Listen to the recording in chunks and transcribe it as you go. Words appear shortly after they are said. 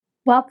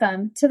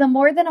Welcome to the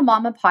More Than a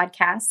Mama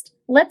podcast.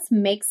 Let's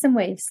make some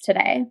waves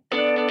today.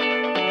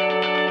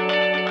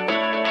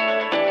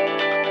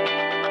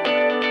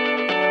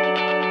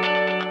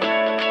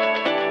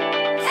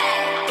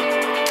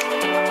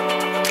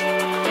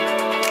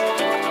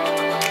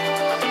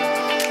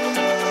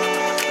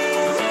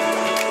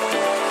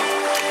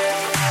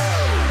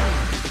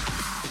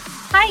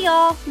 Hi,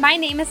 y'all. My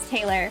name is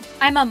Taylor.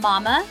 I'm a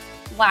mama,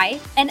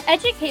 wife, and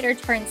educator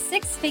turned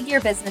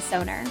six-figure business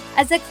owner.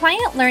 As a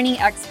client learning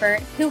expert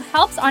who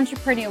helps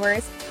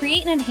entrepreneurs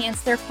create and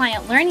enhance their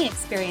client learning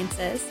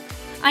experiences,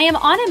 I am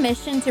on a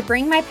mission to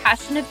bring my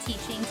passion of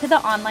teaching to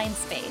the online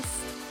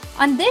space.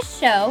 On this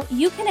show,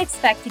 you can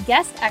expect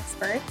guest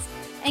experts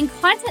and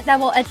content that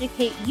will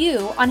educate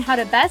you on how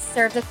to best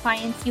serve the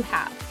clients you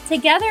have.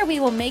 Together, we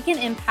will make an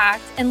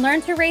impact and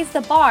learn to raise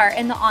the bar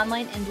in the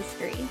online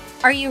industry.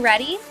 Are you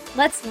ready?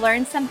 Let's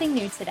learn something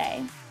new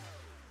today.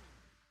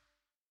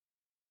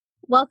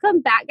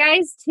 Welcome back,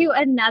 guys, to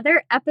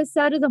another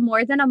episode of the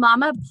More Than a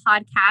Mama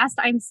podcast.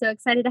 I'm so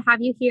excited to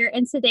have you here.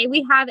 And today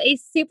we have a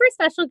super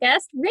special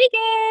guest,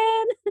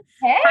 Reagan.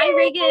 Hey. Hi,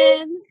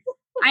 Reagan.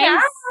 I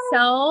am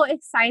so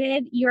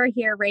excited you're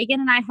here.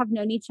 Reagan and I have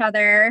known each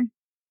other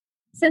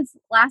since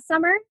last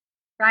summer,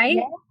 right?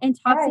 Yeah. In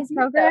Topsy's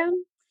program.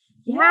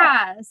 So.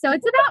 Yeah. So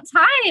it's about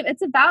time.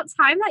 It's about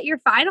time that you're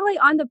finally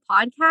on the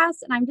podcast.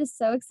 And I'm just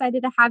so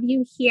excited to have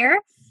you here.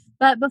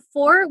 But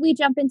before we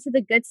jump into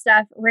the good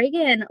stuff,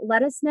 Reagan,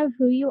 let us know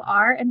who you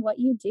are and what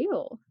you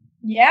do.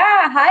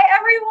 Yeah. Hi,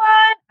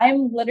 everyone.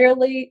 I'm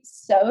literally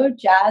so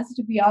jazzed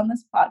to be on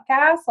this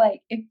podcast.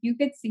 Like, if you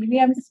could see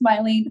me, I'm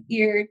smiling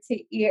ear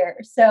to ear.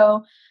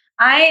 So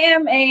I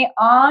am a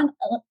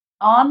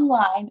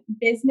online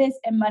business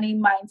and money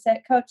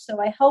mindset coach.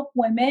 So I help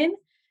women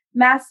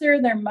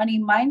master their money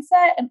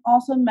mindset and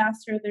also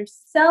master their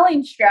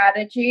selling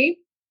strategy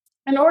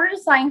in order to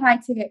sign high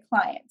ticket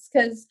clients.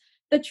 Because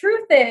the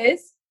truth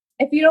is,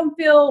 if you don't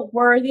feel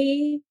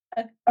worthy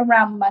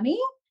around money,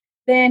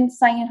 then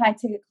signing high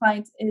ticket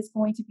clients is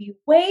going to be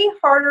way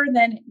harder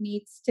than it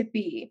needs to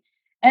be.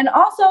 And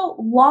also,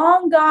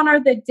 long gone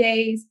are the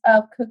days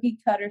of cookie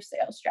cutter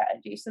sales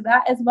strategy. So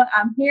that is what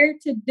I'm here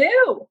to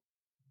do.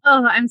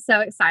 Oh, I'm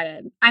so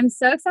excited. I'm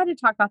so excited to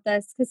talk about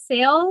this because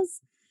sales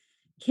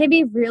can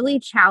be really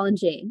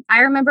challenging.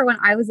 I remember when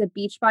I was a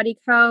Beachbody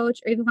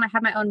coach, or even when I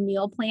had my own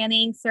meal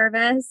planning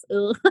service,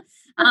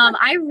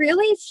 I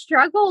really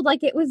struggled.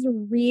 Like, it was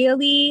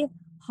really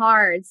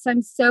hard. So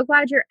I'm so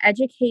glad you're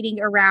educating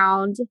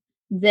around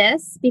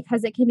this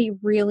because it can be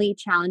really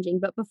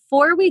challenging. But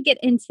before we get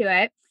into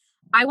it,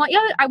 I want you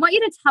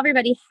to tell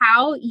everybody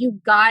how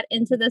you got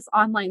into this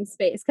online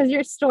space because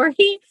your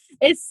story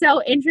is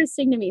so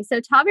interesting to me. So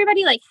tell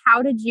everybody, like,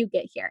 how did you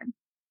get here?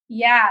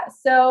 Yeah.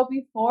 So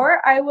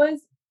before I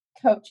was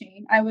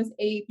coaching, I was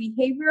a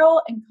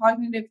behavioral and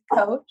cognitive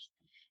coach.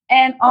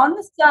 And on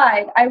the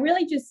side, I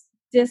really just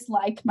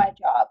disliked my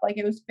job. Like,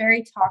 it was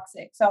very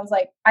toxic. So I was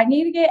like, I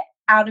need to get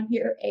out of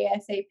here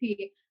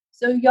ASAP.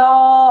 So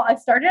y'all, I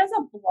started as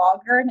a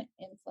blogger and an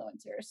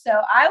influencer.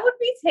 So I would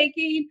be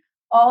taking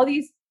all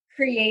these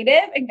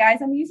creative, and guys,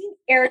 I'm using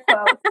air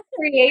quotes,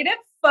 creative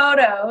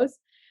photos.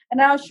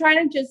 And I was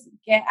trying to just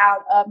get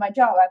out of my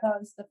job. I thought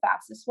it was the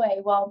fastest way.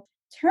 Well,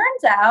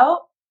 turns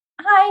out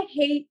I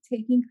hate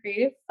taking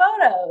creative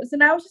photos,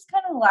 and I was just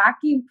kind of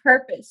lacking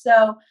purpose.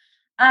 So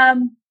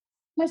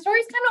my story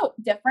is kind of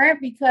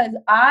different because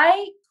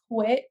I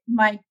quit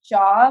my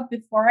job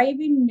before I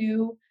even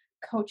knew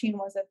coaching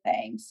was a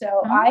thing.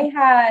 So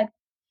I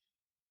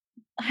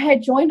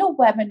had joined a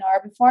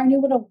webinar before I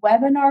knew what a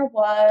webinar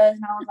was,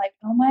 and I was like,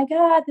 oh my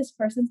God, this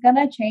person's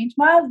gonna change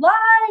my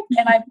life.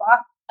 And I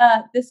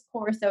bought this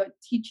course that would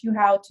teach you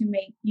how to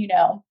make,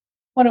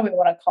 what do we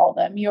want to call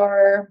them?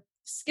 Your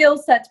skill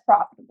sets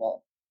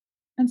profitable.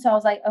 And so I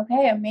was like,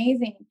 okay,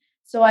 amazing.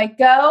 So I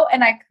go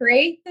and I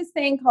create this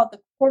thing called the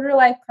Quarter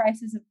Life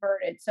Crisis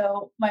Averted.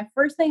 So my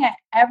first thing I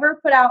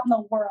ever put out in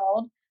the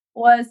world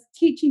was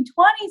teaching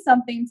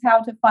 20-somethings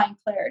how to find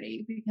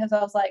clarity, because I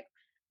was like,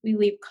 we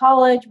leave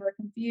college, we're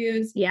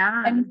confused.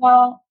 Yeah. And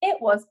well, it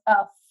was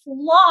a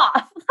flop,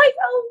 like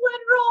a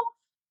literal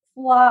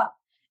flop.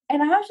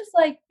 And I was just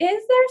like,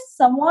 is there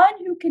someone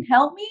who can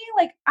help me?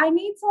 Like, I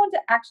need someone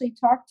to actually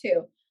talk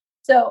to.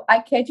 So I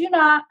kid you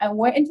not, I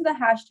went into the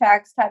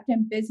hashtags, typed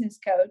in business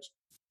coach,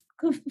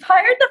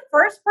 hired the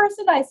first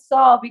person I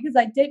saw because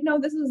I didn't know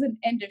this was an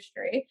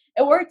industry.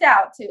 It worked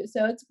out too,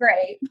 so it's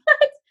great.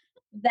 But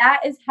that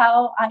is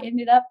how I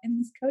ended up in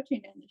this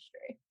coaching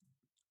industry.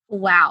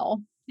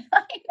 Wow.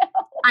 I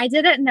know. I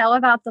didn't know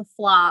about the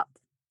flop.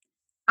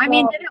 I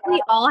mean, didn't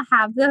we all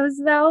have those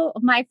though?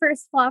 My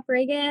first flop,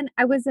 Reagan,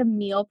 I was a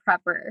meal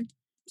prepper.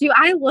 Do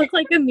I look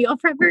like a meal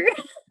prepper?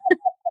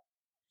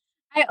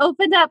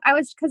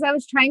 because I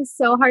was trying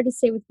so hard to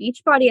stay with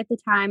Beachbody at the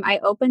time. I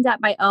opened up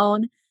my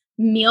own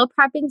meal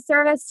prepping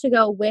service to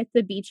go with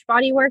the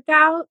Beachbody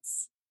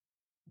workouts.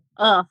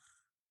 Ugh,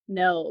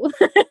 no.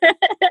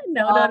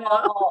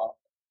 No.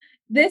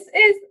 This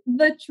is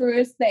the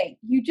truest thing.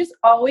 You just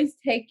always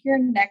take your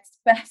next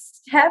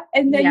best step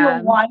and then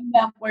you'll wind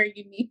up where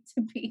you need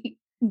to be.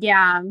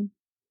 Yeah.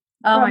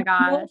 Oh my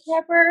From meal gosh.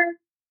 prepper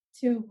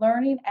to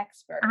learning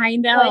expert. I Like,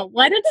 know.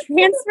 What a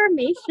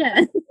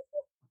transformation.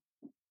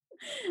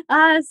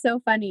 So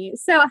funny.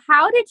 So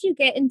how did you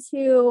get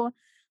into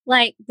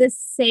like the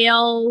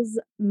sales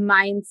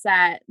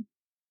mindset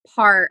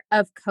part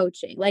of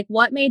coaching? Like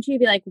what made you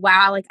be like,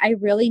 wow, like I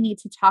really need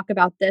to talk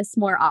about this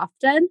more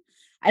often?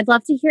 I'd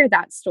love to hear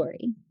that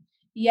story.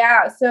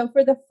 yeah, so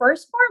for the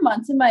first 4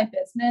 months in my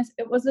business,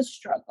 it was a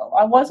struggle.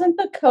 I wasn't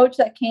the coach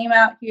that came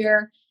out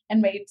here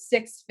and made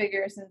six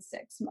figures in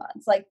 6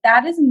 months. Like,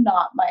 that is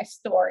not my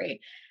story.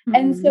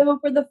 And Mm-hmm. so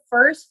for the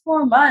first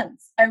 4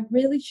 months, I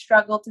really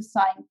struggled to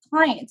sign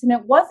clients. And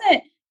it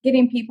wasn't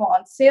getting people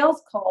on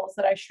sales calls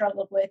that I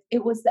struggled with,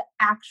 it was the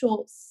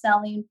actual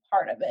selling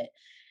part of it.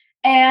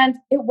 And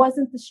it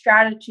wasn't the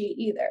strategy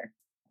either,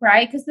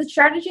 right? Because the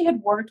strategy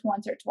had worked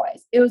once or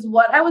twice. It was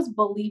what I was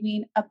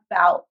believing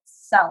about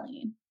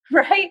selling,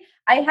 right?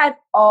 I had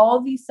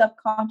all these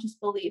subconscious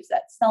beliefs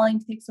that selling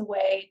takes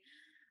away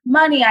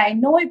money. I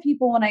annoy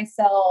people when I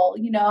sell.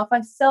 If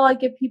I sell, I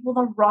give people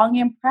the wrong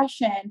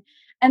impression.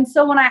 And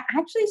so when I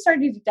actually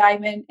started to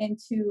dive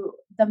into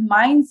the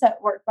mindset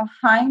work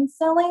behind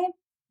selling,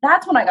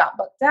 that's when I got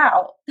booked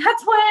out.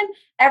 That's when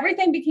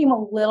everything became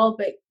a little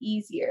bit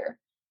easier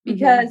Mm-hmm.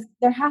 because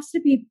there has to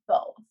be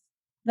both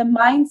the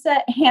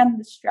mindset and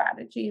the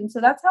strategy. And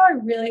so that's how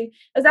it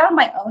was out of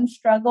my own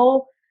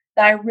struggle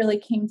that I really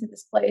came to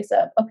this place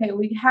of, okay,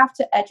 we have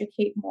to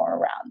educate more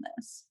around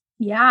this.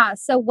 Yeah.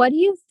 So what do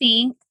you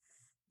think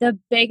the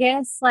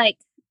biggest like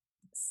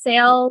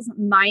sales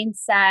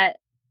mindset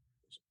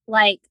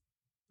like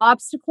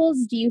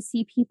obstacles do you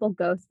see people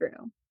go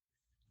through?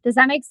 Does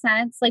that make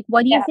sense? Like,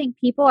 what do you Yeah. think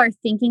people are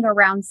thinking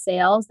around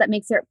sales that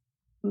makes it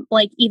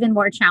like even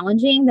more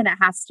challenging than it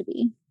has to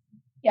be?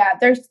 Yeah,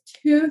 there's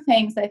two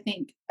things I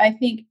think. I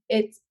think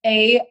it's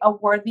a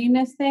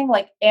worthiness thing,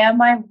 like,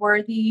 am I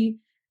worthy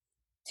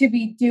to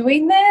be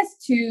doing this,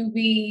 to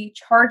be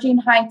charging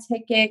high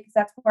ticket? Because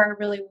that's where I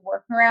really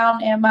work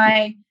around.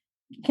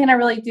 Can I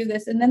really do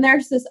this? And then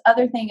there's this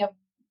other thing of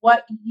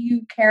what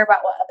you care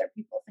about what other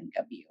people think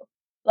of you.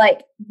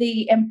 Like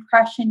the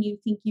impression you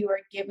think you are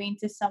giving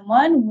to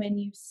someone when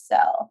you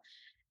sell.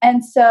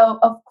 And so,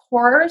 of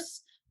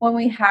course, when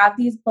we have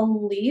these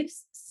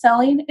beliefs,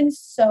 selling is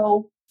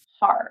so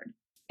hard.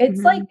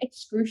 It's like Mhm.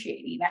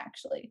 excruciating,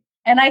 actually.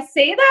 And I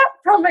say that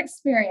from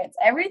experience.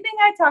 Everything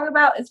I talk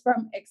about is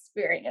from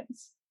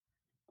experience.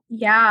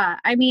 Yeah.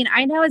 I mean,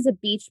 I know as a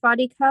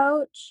Beachbody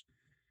coach,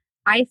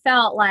 I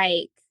felt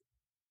like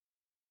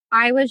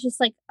I was just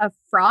like a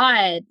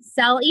fraud.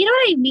 You know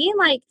what I mean?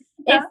 Like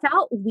it Yeah.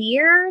 felt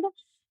weird.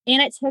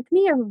 And it took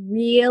me a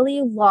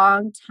really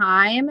long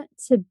time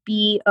to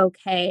be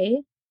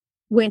okay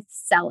with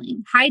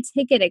selling high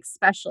ticket,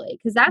 especially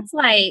because that's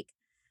like,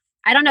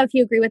 I don't know if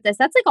you agree with this.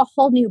 That's like a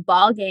whole new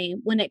ball game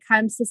when it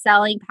comes to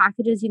selling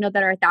packages,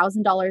 that are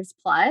 $1,000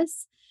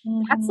 plus.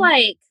 That's Mhm.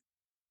 like,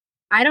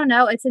 I don't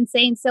know. It's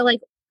insane. So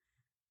like,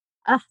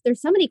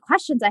 there's so many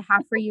questions I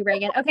have for you,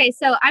 Reagan. Okay,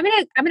 so I'm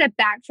gonna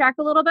backtrack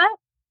a little bit.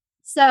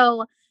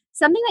 So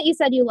something that you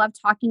said you love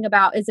talking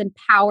about is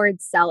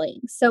empowered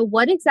selling. So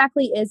what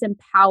exactly is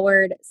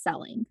empowered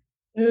selling?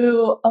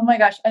 Ooh, oh my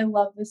gosh, I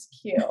love this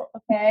cue.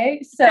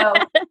 Okay.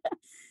 So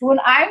when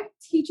I'm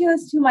teaching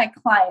this to my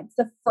clients,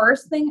 the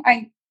first thing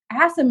I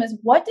ask them is,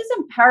 what does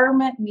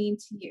empowerment mean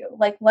to you?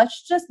 Like,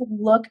 let's just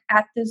look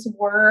at this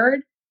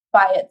word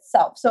by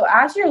itself. So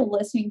as you're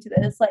listening to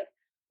this, like,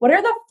 what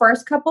are the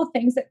first couple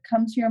things that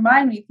come to your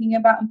mind when you think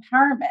about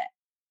empowerment?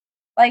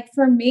 Like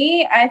for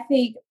me, I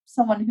think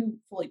someone who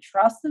fully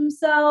trusts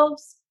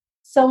themselves,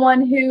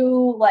 someone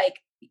who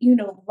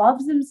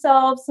loves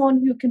themselves,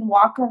 someone who can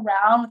walk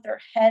around with their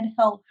head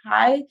held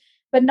high,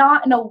 but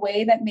not in a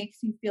way that makes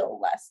you feel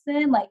less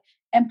than. Like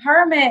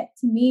empowerment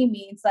to me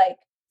means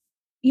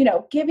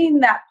giving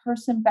that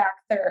person back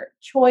their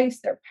choice,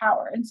 their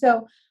power. And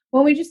so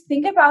when we just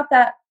think about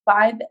that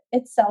by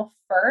itself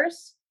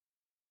first,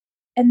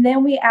 and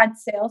then we add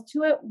sales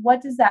to it,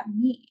 what does that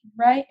mean?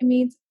 Right? It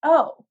means,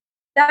 oh,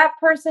 that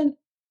person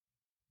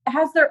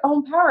has their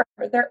own power,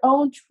 their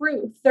own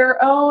truth,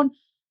 their own,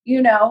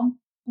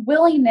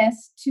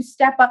 willingness to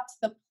step up to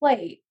the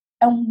plate.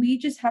 And we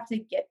just have to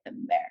get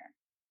them there.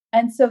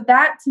 And so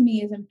that to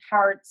me is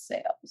empowered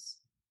sales.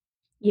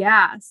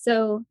 Yeah.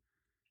 So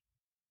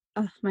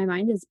my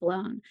mind is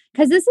blown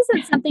because this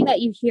isn't something that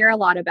you hear a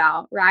lot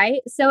about,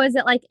 right? So is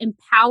it like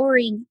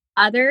empowering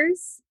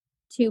others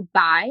to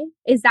buy?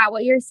 Is that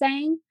what you're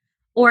saying?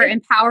 Or It,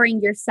 empowering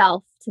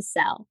yourself to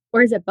sell?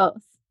 Or is it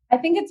both? I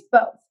think it's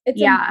both. It's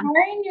Yeah.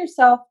 empowering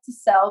yourself to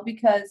sell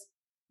because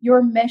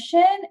your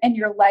mission and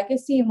your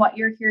legacy and what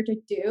you're here to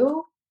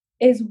do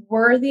is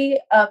worthy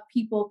of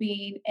people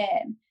being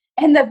in.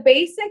 And the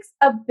basics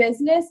of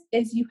business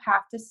is you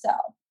have to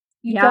sell.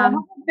 You don't Yeah.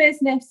 have a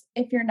business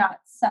if you're not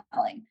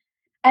selling.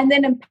 And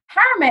then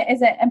empowerment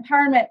isn't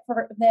empowerment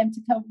for them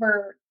to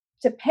cover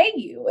to pay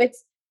you.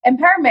 It's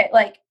empowerment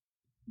like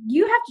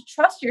you have to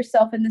trust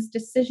yourself in this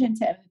decision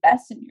to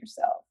invest in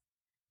yourself.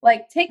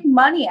 Like take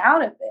money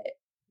out of it.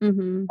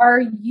 Hmm.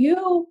 Are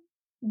you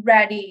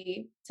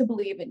ready to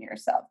believe in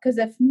yourself. Because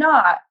if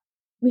not,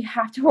 we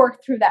have to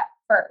work through that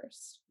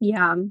first.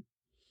 Yeah.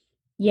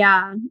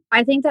 Yeah.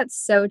 I think that's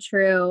so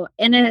true.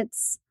 And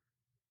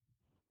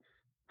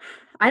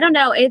I don't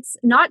know, it's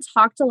not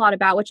talked a lot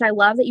about, which I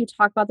love that you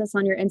talk about this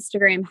on your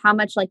Instagram, how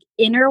much like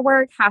inner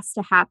work has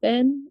to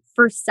happen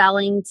for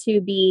selling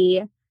to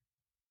be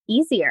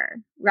easier,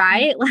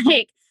 right?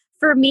 Like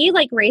for me,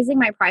 like raising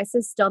my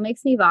prices still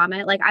makes me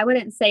vomit. Like I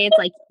wouldn't say it's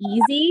like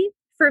easy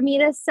for me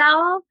to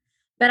sell,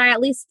 but I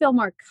at least feel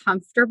more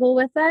comfortable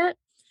with it.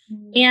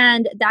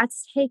 And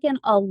that's taken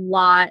a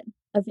lot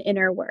of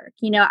inner work.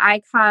 You know,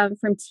 I come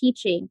from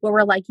teaching where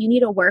we're like, you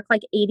need to work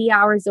like 80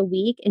 hours a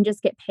week and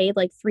just get paid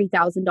like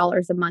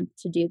 $3,000 a month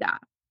to do that.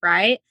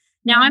 Right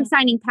now, I'm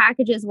signing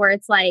packages where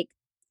it's like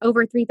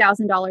over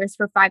 $3,000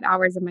 for 5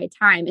 hours of my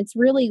time. It's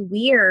really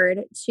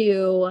weird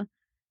to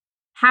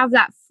have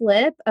that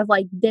flip of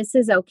like, this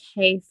is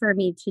okay for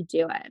me to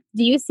do it.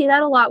 Do you see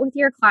that a lot with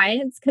your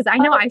clients? Because I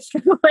know I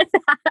struggle with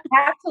that.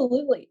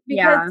 Absolutely.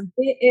 Because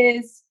it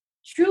is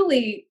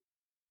truly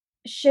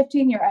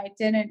shifting your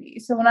identity.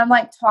 So when I'm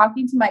like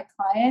talking to my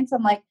clients,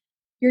 I'm like,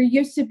 you're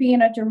used to being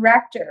a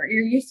director,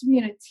 you're used to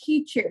being a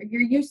teacher,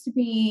 you're used to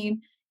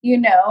being,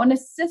 an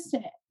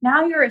assistant.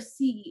 Now you're a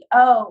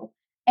CEO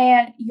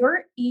and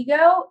your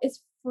ego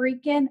is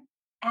freaking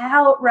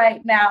out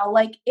right now.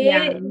 Like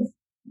it is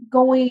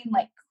going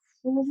like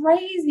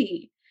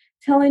crazy,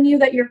 telling you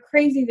that you're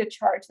crazy to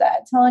charge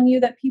that, telling you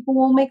that people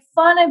will make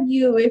fun of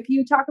you if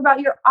you talk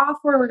about your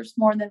offers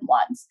more than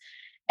once.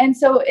 And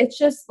so it's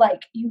just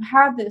like you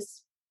have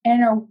this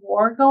inner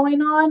war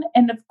going on.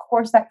 And of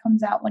course, that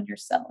comes out when you're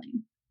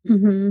selling.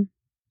 Mm-hmm.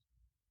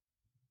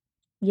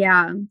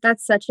 Yeah,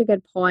 that's such a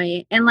good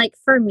point. And like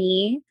for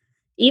me,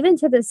 even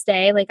to this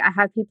day, like I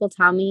have people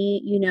tell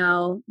me,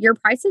 your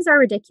prices are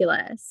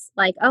ridiculous.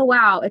 Like, oh,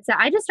 wow,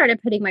 I just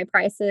started putting my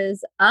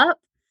prices up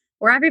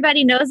where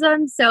everybody knows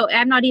them. So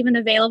I'm not even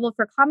available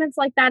for comments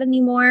like that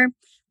anymore.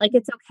 Like,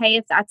 it's okay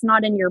if that's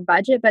not in your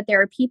budget, but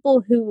there are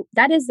people who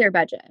that is their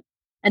budget.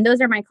 And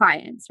those are my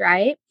clients,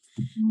 right?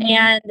 Mm-hmm.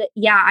 And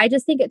yeah, I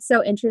just think it's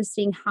so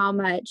interesting how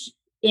much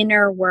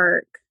inner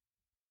work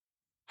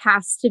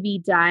has to be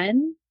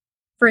done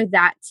for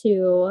that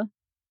to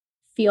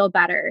feel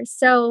better.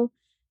 So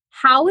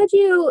how would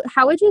you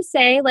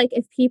say, like,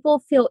 if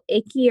people feel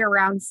icky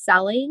around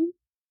selling,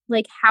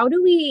 like how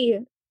do we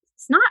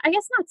not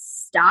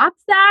stop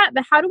that,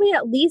 but how do we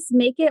at least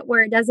make it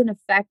where it doesn't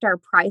affect our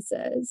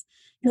prices?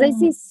 Because I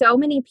see so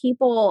many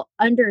people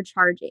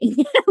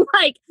undercharging.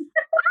 like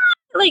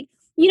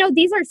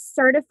these are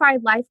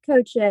certified life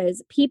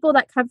coaches, people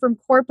that come from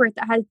corporate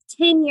that has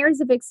 10 years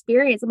of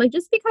experience. I'm like,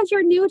 just because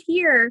you're new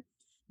here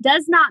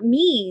does not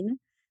mean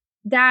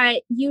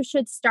that you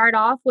should start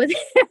off with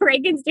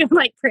Reagan's doing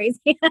like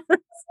crazy.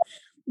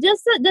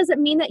 Just that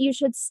doesn't mean that you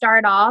should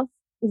start off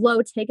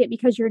low ticket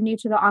because you're new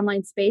to the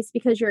online space,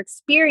 because your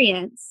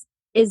experience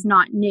is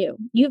not new.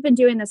 You've been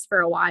doing this for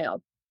a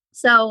while.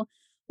 So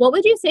what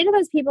would you say to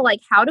those people?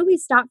 Like, how do we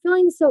stop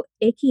feeling so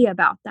icky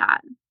about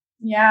that?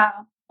 Yeah.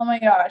 Oh my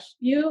gosh.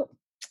 You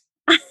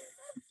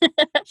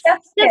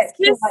just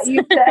what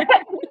you said.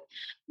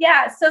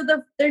 Yeah. So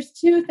there's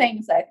two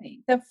things, I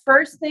think. The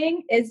first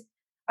thing is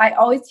I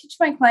always teach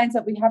my clients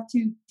that we have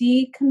to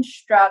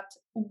deconstruct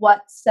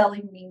what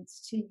selling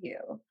means to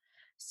you.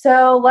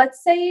 So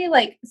let's say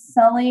like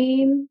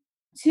selling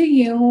to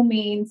you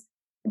means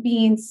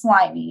being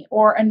slimy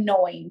or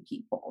annoying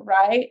people,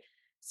 right?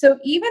 So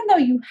even though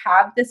you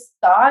have this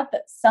thought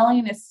that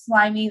selling is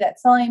slimy, that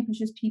selling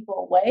pushes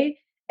people away,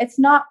 it's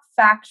not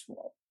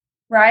factual,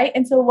 right?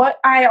 And so what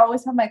I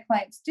always have my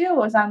clients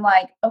do is I'm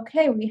like,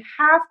 okay, we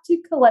have to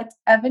collect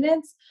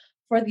evidence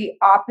for the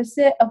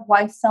opposite of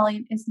why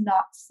selling is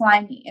not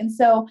slimy. And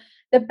so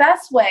the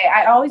best way,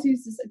 I always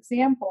use this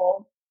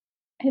example,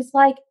 is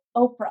like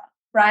Oprah,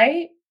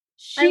 right?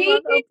 I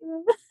love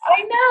Oprah.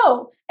 I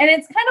know. And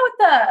it's kind of with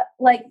the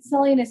like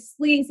selling is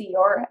sleazy,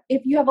 or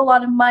if you have a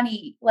lot of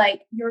money,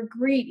 like you're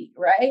greedy,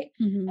 right?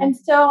 Mm-hmm. And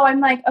so I'm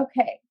like,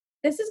 okay,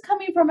 this is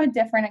coming from a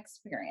different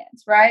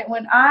experience, right?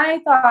 When I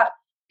thought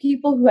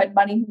people who had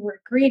money who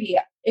were greedy,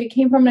 it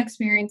came from an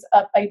experience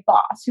of a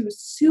boss who was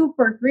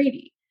super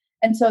greedy.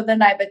 And so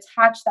then I've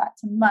attached that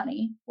to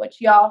money, which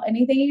y'all,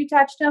 anything you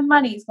attach to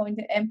money is going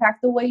to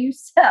impact the way you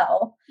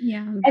sell.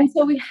 Yeah. And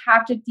so we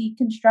have to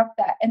deconstruct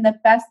that. And the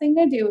best thing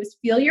to do is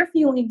feel your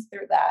feelings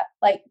through that.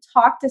 Like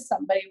talk to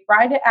somebody,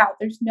 write it out.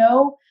 There's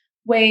no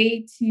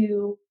way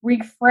to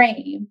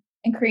reframe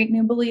and create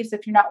new beliefs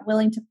if you're not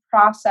willing to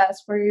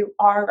process where you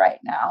are right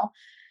now.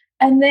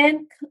 And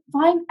then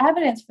find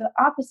evidence for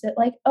the opposite,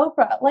 like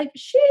Oprah. Like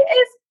she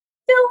is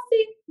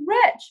filthy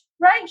rich,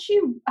 right?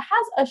 She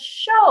has a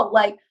show,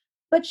 like,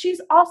 but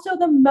she's also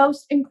the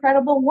most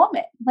incredible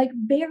woman, like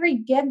very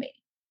gimme,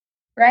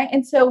 right?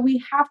 And so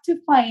we have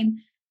to find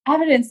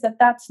evidence that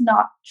that's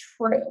not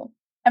true.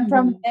 And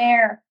from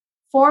there,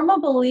 form a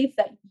belief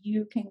that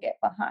you can get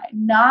behind,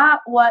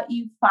 not what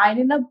you find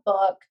in a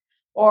book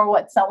or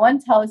what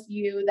someone tells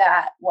you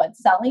that what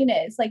selling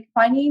is. Like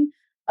finding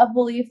a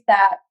belief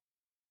that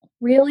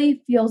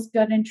really feels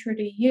good and true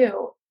to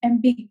you,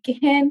 and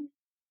begin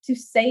to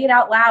say it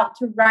out loud,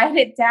 to write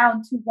it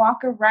down, to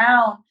walk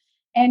around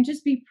and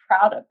just be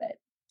proud of it.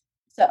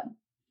 So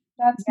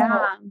that's my whole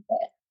Yeah.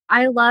 bit.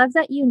 I love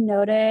that you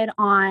noted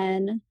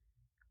on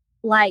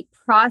like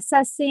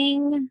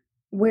processing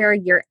where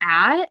you're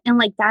at and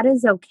like that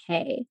is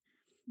okay,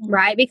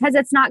 right? Because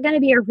it's not going to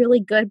be a really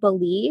good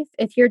belief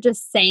if you're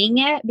just saying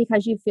it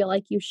because you feel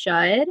like you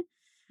should.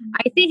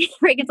 I think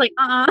Reagan's like,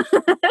 I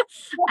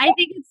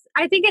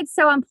think it's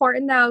so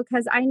important though,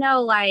 because I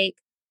know like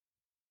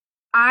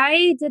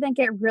I didn't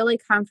get really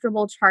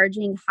comfortable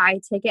charging high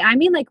ticket. I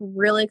mean like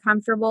really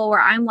comfortable where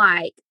I'm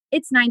like,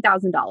 it's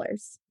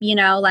 $9,000, you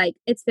know, like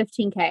it's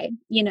 15K,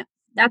 you know,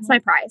 that's my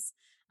price.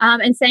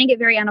 And saying it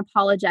very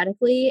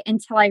unapologetically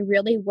until I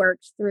really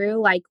worked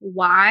through like,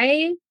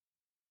 why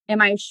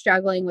am I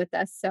struggling with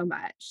this so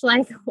much?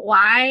 Like,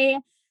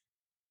 why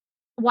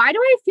do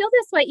I feel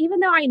this way? Even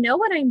though I know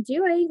what I'm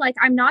doing, like,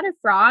 I'm not a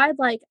fraud.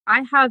 Like,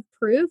 I have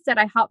proof that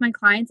I help my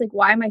clients. Like,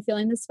 why am I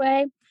feeling this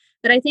way?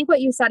 But I think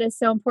what you said is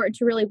so important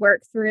to really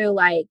work through.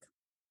 Like,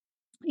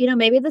 you know,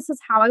 maybe this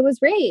is how I was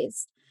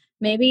raised.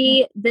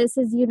 Maybe this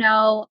is, you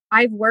know,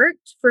 I've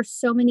worked for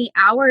so many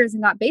hours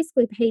and got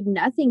basically paid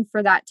nothing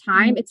for that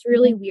time. It's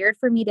really weird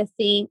for me to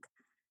think,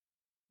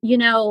 you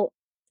know,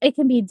 it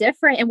can be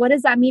different. And what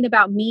does that mean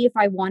about me if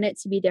I want it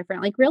to be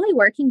different? Like, really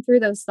working through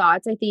those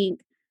thoughts, I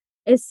think,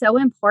 is so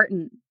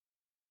important.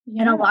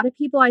 And a lot of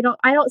people I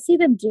don't see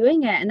them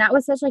doing it. And that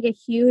was such like a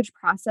huge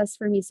process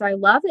for me. So I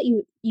love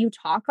that you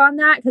talk on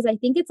that because I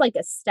think it's like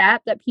a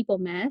step that people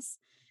miss.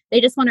 They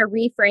just want to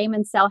reframe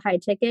and sell high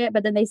ticket,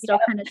 but then they still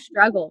kind of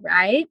struggle,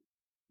 right?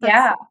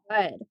 That's so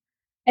good.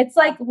 It's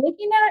like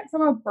looking at it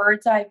from a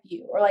bird's eye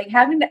view or like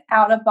having an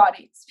out of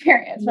body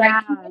experience,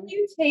 right? Yeah. Can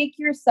you take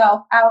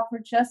yourself out for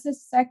just a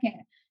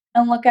second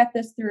and look at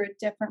this through a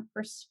different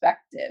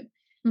perspective?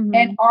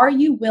 And are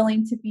you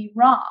willing to be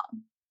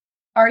wrong?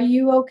 Are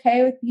you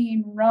okay with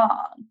being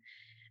wrong?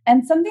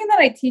 And something that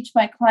I teach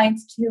my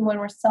clients too when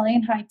we're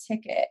selling high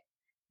ticket,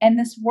 and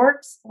this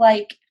works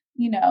like,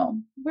 you know,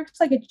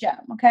 works like a gem,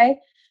 okay?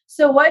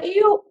 So what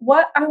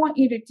I want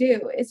you to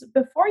do is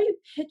before you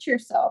pitch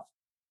yourself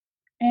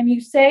and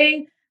you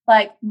say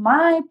like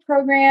my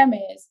program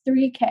is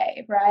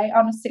 3K, right?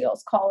 On a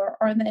sales call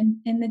or in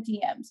the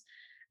DMs.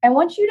 I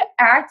want you to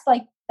act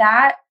like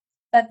that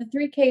the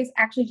 3K is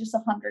actually just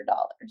 $100.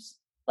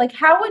 Like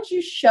how would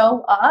you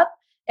show up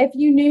if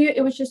you knew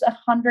it was just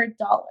 $100?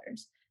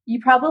 You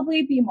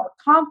probably be more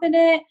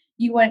confident,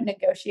 you wouldn't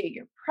negotiate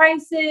your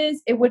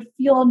prices, it would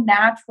feel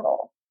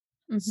natural.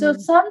 So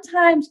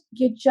sometimes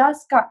you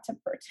just got to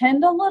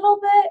pretend a little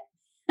bit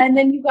and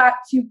then you got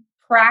to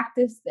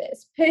practice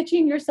this,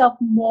 pitching yourself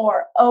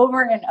more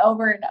over and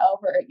over and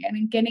over again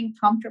and getting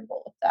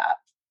comfortable with that.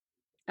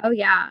 Oh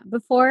yeah.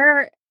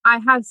 Before I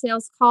have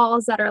sales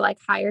calls that are like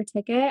higher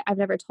ticket, I've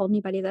never told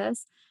anybody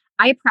this.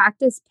 I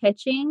practice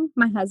pitching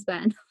my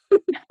husband. I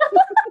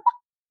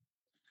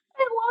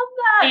love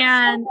that.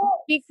 And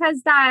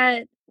because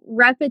that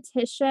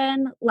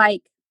repetition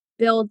like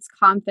builds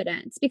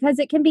confidence because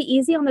it can be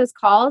easy on those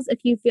calls if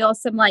you feel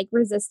some like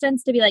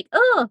resistance to be like,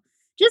 oh,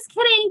 just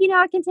kidding. You know,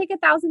 I can take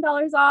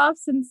 $1,000 off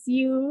since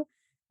you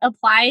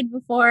applied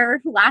before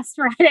last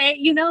Friday.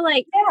 You know,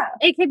 like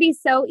it could be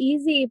so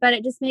easy, but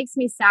it just makes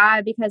me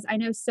sad because I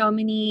know so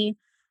many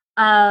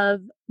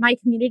of my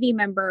community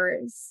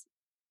members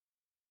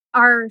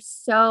are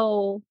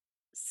so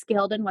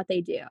skilled in what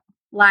they do.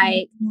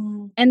 Like,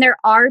 and there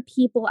are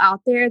people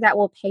out there that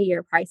will pay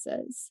your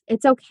prices.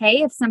 It's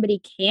okay if somebody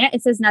can't.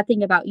 It says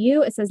nothing about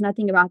you. It says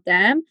nothing about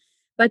them.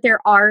 But there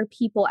are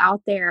people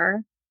out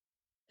there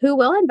who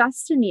will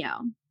invest in you,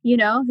 you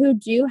know, who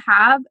do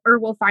have or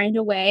will find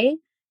a way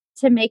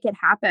to make it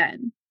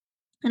happen.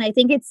 And I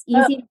think it's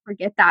easy to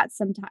forget that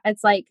sometimes.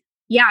 It's like,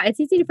 yeah, it's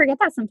easy to forget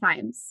that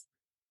sometimes.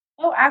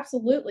 Oh,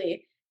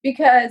 absolutely.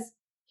 Because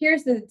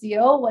here's the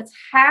deal. What's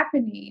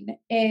happening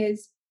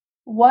is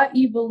what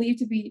you believe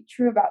to be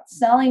true about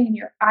selling and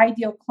your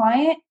ideal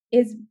client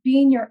is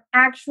being your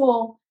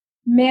actual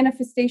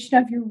manifestation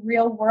of your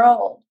real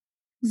world.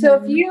 So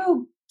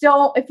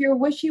if you're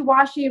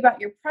wishy-washy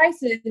about your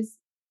prices,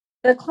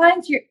 the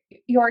clients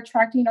you're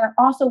attracting are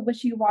also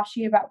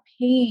wishy-washy about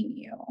paying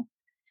you.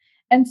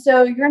 And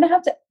so you're going to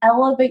have to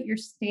elevate your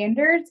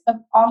standards of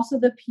also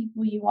the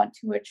people you want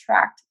to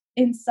attract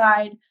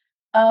inside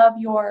of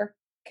your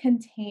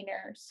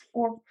containers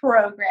or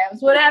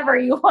programs, whatever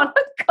you want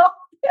to call them.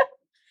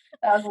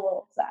 That was a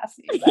little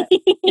sassy. But.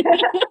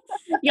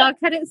 Y'all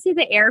couldn't see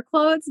the air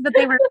quotes, but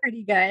they were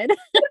pretty good.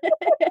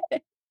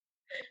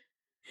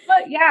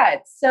 But yeah,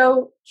 it's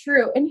so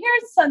true. And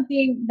here's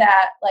something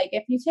that, like,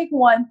 if you take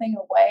one thing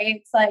away,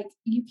 it's like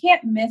you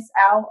can't miss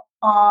out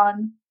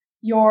on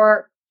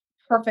your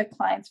perfect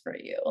clients for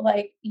you.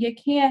 Like, you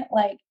can't,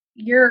 like,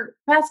 your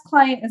best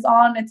client is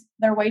on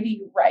their way to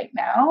you right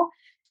now.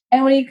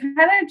 And when you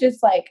kind of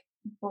just like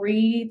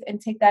breathe and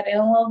take that in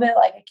a little bit,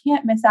 like, I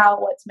can't miss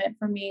out what's meant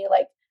for me.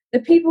 Like, the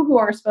people who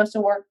are supposed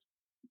to work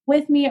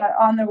with me are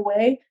on their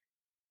way.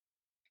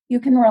 You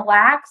can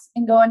relax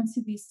and go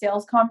into these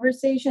sales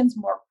conversations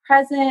more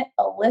present,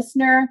 a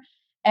listener,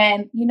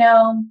 and, you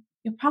know,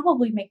 you'll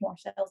probably make more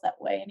sales that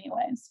way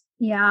anyways.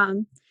 Yeah.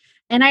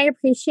 And I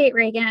appreciate,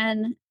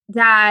 Reagan,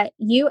 that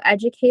you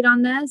educate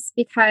on this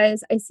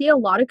because I see a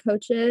lot of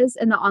coaches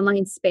in the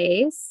online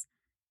space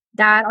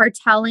that are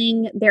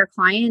telling their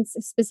clients,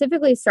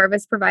 specifically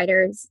service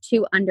providers,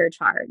 to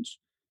undercharge.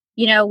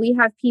 We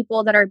have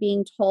people that are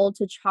being told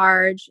to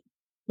charge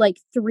like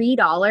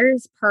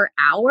 $3 per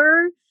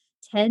hour,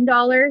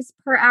 $10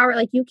 per hour.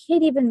 Like you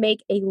can't even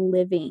make a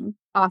living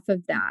off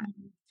of that.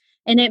 Mhm.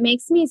 And it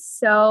makes me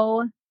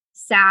so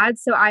sad.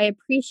 So I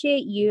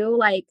appreciate you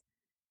like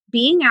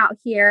being out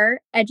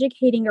here,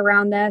 educating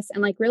around this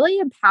and like really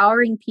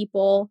empowering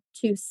people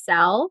to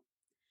sell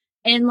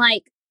and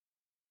like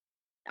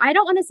I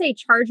don't want to say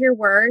charge your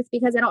worth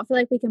because I don't feel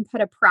like we can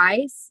put a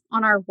price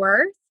on our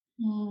worth,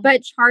 Mm.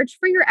 but charge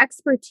for your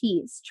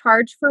expertise,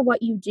 charge for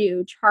what you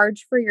do,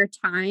 charge for your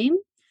time.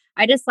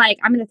 I'm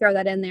going to throw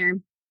that in there.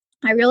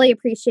 I really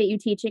appreciate you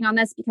teaching on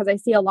this because I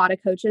see a lot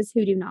of coaches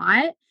who do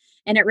not,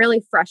 and it really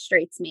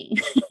frustrates me.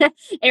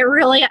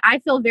 I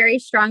feel very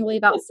strongly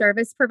about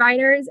service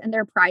providers and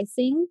their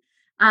pricing.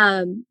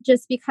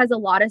 Just because a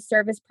lot of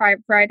service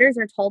providers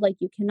are told like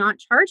you cannot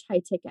charge high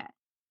ticket.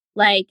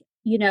 Like,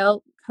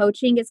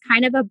 coaching is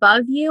kind of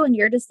above you and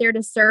you're just there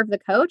to serve the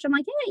coach. I'm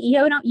like,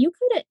 yeah, you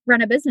couldn't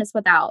run a business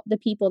without the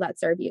people that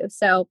serve you.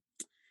 So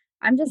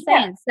I'm just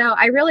Yeah. saying. So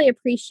I really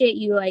appreciate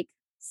you like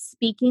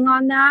speaking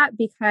on that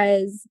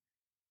because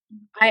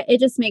it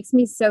just makes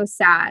me so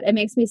sad. It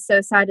makes me so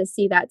sad to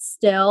see that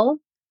still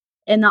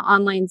in the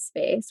online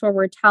space where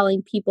we're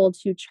telling people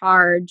to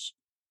charge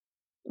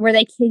where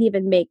they can't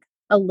even make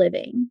a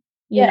living,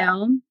 you Yeah.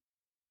 know?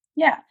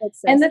 Yeah.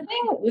 It's so And the sad.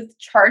 thing with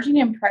charging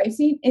and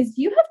pricing is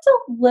you have to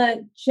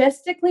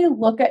logistically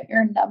look at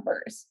your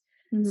numbers.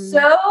 Mhm.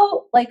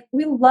 So, like,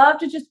 we love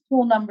to just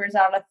pull numbers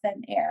out of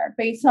thin air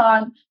based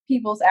on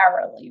people's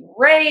hourly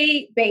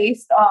rate,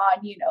 based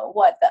on,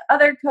 what the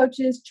other coach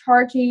is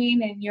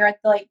charging, and you're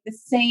at the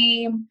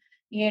same,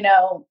 you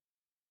know,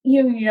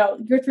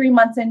 you're 3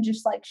 months in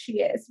just like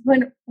she is.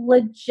 When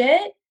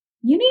legit,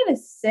 you need to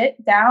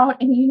sit down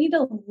and you need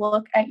to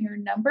look at your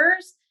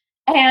numbers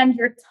and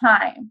your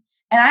time.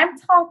 And I'm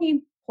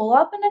talking pull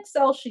up an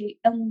Excel sheet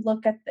and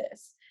look at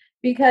this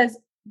because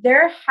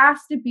there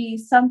has to be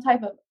some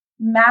type of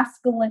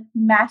masculine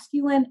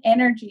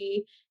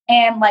energy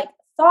and like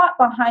thought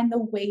behind the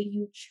way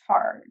you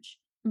charge.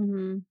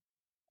 Mhm.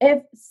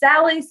 If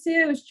Sally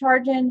Sue is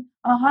charging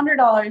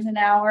 $100 an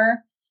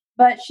hour,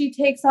 but she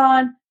takes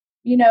on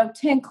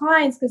 10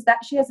 clients because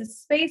that she has a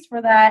space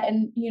for that,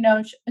 and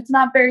it's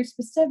not very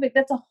specific,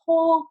 that's a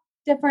whole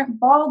different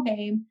ball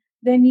game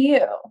than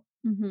you.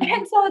 Mhm.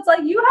 And so it's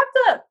like you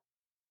have to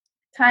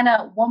kind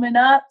of woman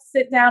up,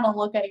 sit down and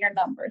look at your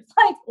numbers,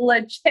 like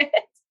legit.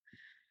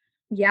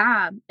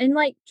 Yeah, and,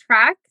 like,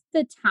 track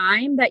the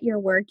time that you're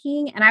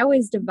working, and I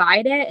always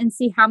divide it and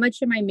see how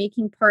much am I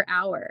making per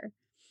hour.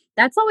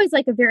 That's always,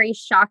 like, a very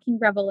shocking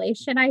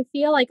revelation, I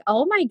feel like,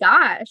 "Oh my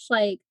gosh,"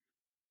 like,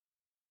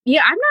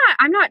 yeah,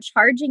 I'm not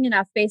charging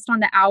enough based on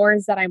the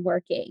hours that I'm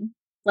working,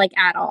 like,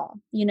 at all,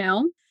 you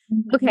know?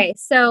 Mhm. Okay,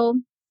 so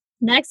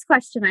next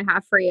question I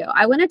have for you.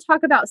 I wanna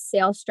talk about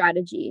sales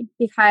strategy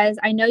because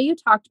I know you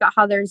talked about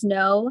how there's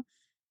no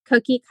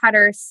cookie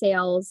cutter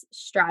sales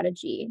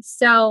strategy.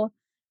 So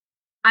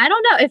I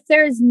don't know if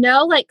there's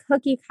no like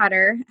cookie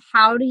cutter,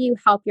 how do you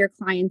help your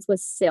clients with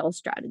sales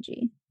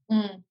strategy?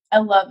 I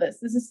love this.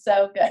 This is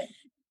so good.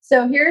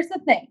 So here's the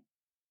thing.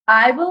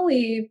 I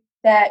believe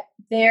that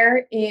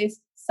there is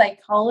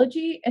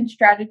psychology and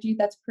strategy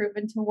that's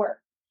proven to work.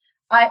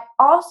 I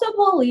also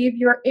believe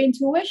your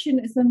intuition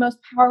is the most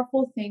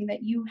powerful thing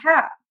that you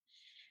have.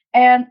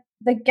 And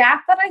the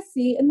gap that I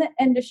see in the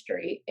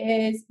industry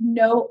is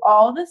know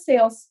all the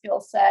sales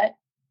skill set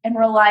and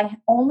rely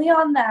only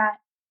on that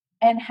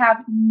and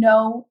have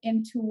no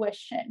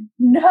intuition.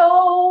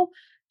 No,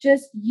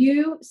 just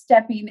you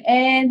stepping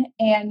in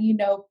and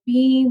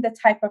being the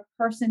type of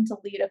person to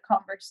lead a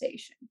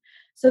conversation.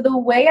 So the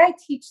way I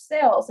teach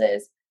sales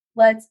is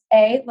let's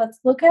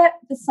look at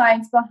the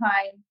science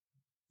behind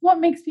what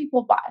makes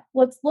people buy.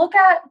 Let's look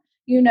at,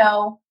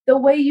 the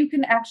way you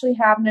can actually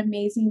have an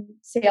amazing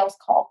sales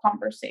call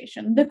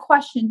conversation, the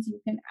questions you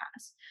can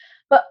ask.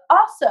 But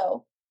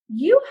also,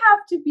 you have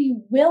to be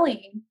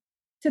willing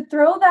to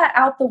throw that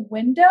out the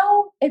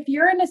window if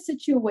you're in a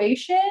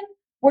situation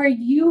where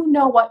you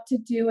know what to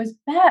do is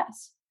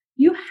best.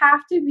 You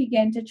have to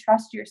begin to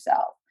trust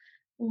yourself.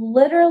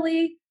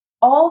 Literally,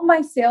 all of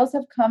my sales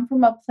have come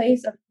from a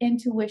place of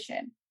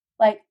intuition.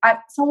 Like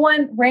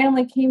someone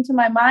randomly came to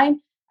my mind,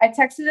 I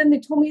texted them, they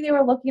told me they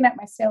were looking at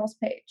my sales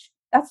page.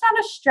 That's not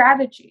a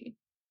strategy.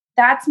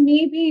 That's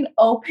me being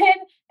open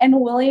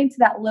and willing to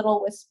that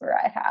little whisper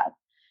I have.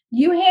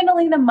 You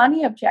handling a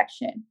money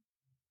objection.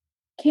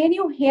 Can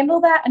you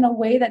handle that in a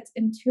way that's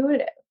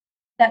intuitive,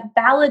 that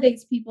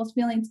validates people's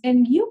feelings?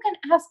 And you can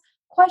ask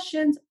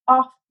questions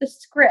off the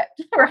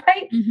script,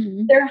 right?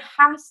 Mhm. There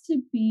has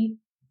to be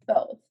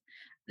both.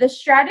 The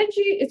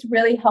strategy is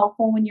really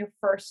helpful when you're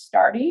first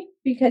starting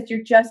because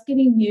you're just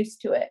getting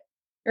used to it.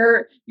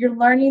 You're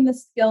learning the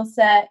skill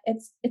set.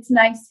 It's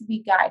nice to be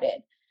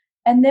guided.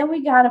 And then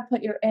we got to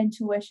put your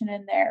intuition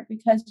in there,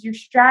 because your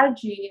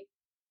strategy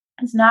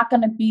is not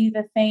going to be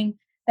the thing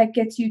that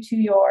gets you to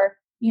your,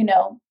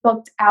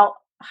 booked out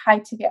high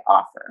ticket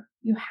offer.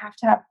 You have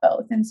to have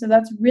both. And so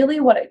that's really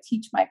what I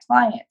teach my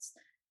clients.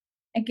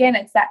 Again,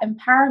 it's that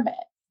empowerment.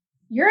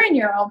 You're in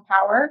your own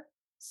power.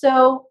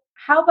 So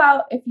how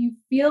about if you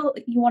feel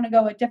you want to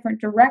go a different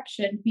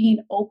direction, being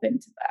open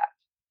to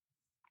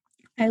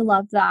that? I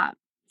love that.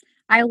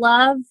 I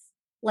love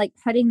like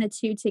putting the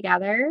two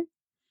together.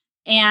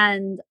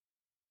 And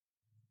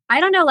I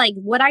don't know, like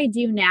what I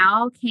do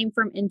now came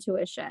from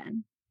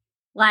intuition.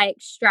 Like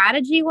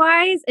strategy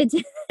wise, it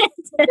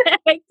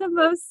didn't make the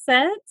most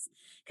sense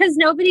because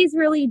nobody's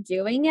really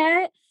doing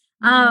it.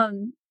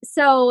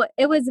 So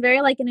it was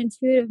very like an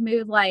intuitive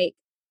move, like,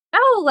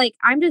 oh, like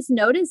I'm just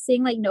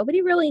noticing like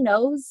nobody really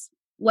knows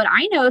what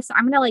I know. So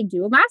I'm gonna like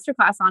do a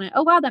masterclass on it.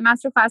 Oh wow, that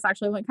masterclass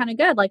actually went kind of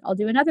good. Like I'll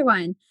do another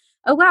one.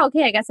 Oh wow,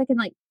 okay, I guess I can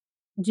like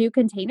do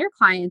container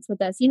clients with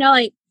this,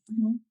 like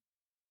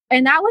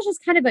and that was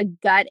just kind of a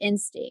gut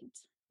instinct.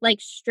 Like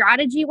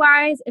strategy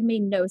wise, it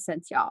made no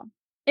sense, y'all.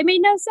 It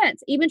made no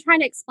sense. Even trying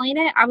to explain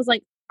it, I was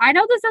like, I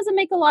know this doesn't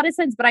make a lot of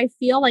sense, but I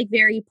feel like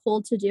very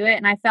pulled to do it.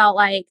 And I felt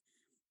like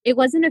it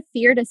wasn't a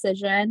fear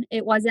decision.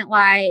 It wasn't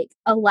like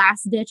a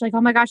last ditch, like,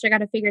 oh my gosh, I got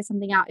to figure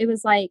something out. It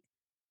was like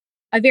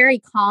a very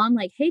calm,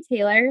 like, hey,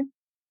 Taylor,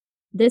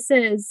 this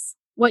is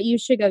what you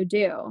should go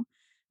do.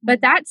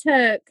 But that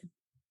took,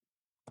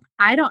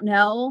 I don't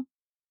know,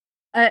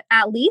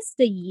 at least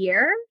a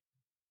year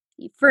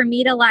for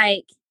me to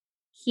like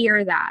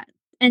hear that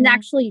and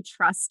actually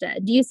trust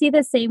it. Do you see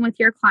the same with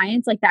your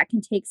clients? Like that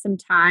can take some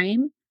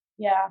time.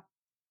 Yeah.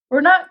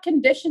 We're not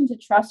conditioned to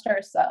trust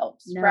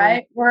ourselves,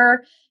 right? We're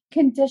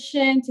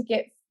conditioned to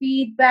get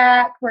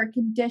feedback. We're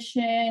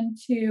conditioned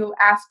to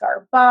ask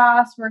our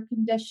boss. We're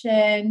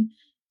conditioned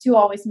to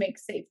always make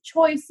safe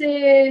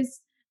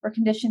choices. We're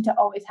conditioned to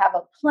always have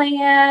a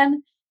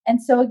plan.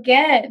 And so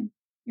again,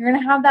 you're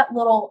going to have that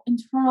little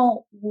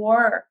internal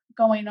war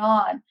going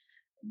on.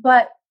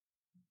 But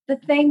the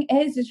thing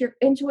is your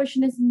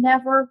intuition is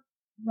never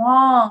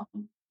wrong.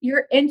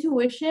 Your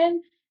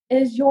intuition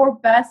is your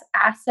best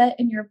asset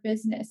in your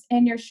business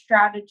and your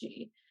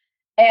strategy.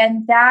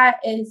 And that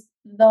is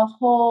the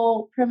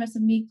whole premise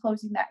of me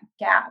closing that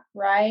gap,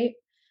 right?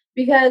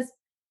 Because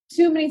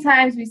too many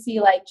times we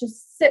see like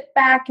just sit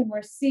back and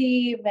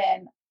receive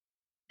and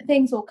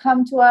things will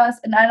come to us.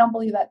 And I don't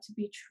believe that to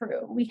be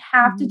true. We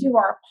have to do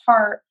our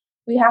part.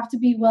 We have to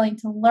be willing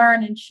to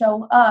learn and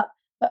show up.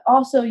 But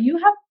also, you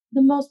have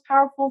the most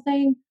powerful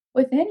thing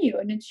within you,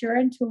 and it's your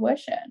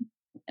intuition.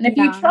 And if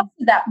you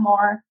trusted that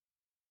more,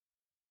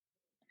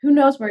 who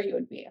knows where you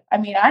would be? I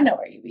mean, I know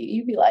where you'd be.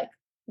 You'd be like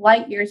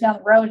light years down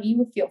the road, and you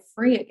would feel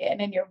free again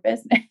in your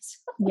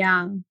business.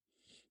 Yeah.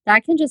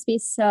 That can just be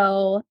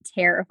so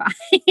terrifying.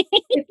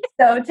 It's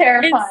so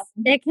terrifying.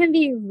 It can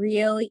be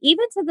really,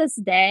 even to this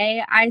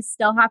day, I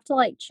still have to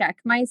like check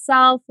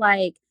myself.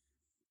 Like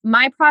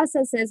my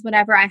process is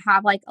whenever I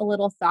have like a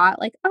little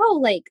thought, like, oh,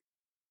 like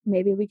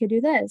maybe we could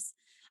do this.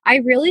 I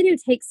really do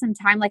take some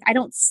time. Like I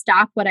don't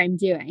stop what I'm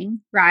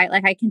doing, right?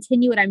 Like I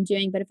continue what I'm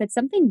doing. But if it's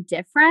something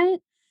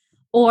different,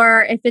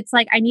 or if it's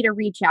like I need to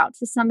reach out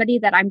to somebody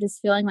that I'm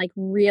just feeling like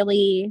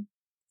really,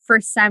 for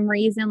some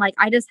reason, like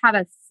I just have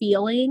a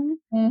feeling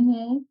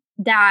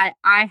that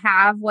I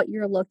have what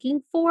you're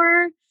looking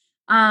for.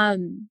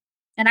 And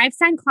I've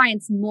sent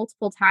clients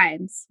multiple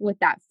times with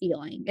that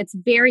feeling. It's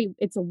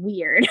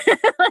weird.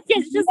 Like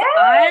it's just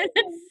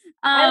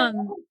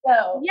odd.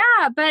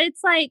 Yeah, but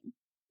it's like,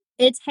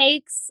 it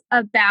takes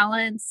a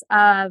balance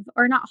of,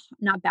 or not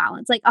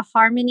balance, like a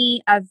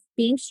harmony of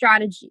being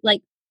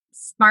like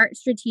smart,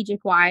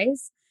 strategic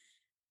wise,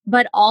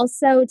 but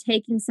also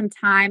taking some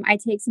time. I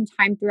take some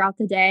time throughout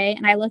the day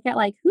and I look at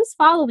like, who's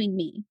following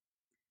me?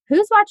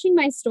 Who's watching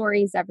my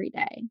stories every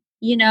day?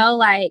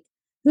 Like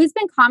who's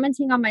been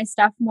commenting on my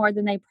stuff more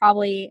than they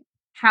probably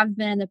have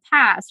been in the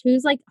past?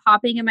 Who's like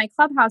hopping in my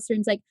clubhouse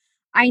rooms? Like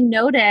I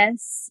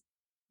notice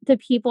the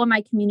people in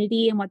my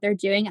community and what they're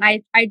doing.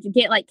 And I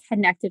get like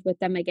connected with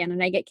them again.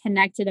 And I get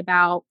connected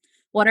about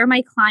what are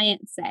my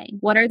clients saying?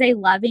 What are they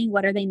loving?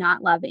 What are they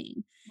not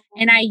loving?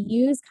 And I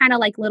use kind of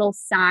like little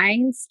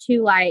signs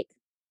to like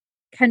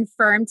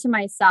confirm to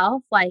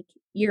myself, like,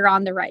 you're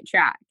on the right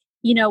track.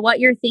 What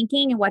you're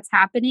thinking and what's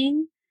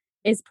happening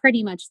is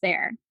pretty much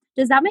there.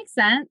 Does that make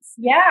sense?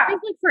 Yeah. I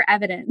look for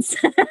evidence.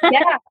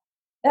 Yeah.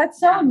 That's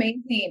so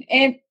amazing.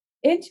 And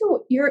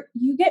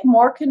you get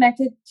more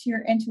connected to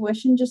your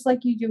intuition, just like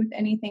you do with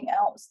anything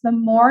else. The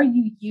more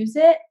you use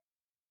it,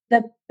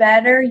 the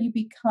better you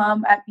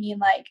become at being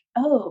like,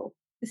 oh,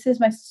 this is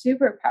my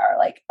superpower.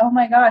 Like, oh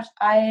my gosh,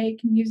 I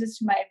can use this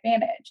to my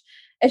advantage.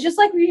 It's just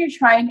like when you're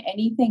trying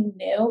anything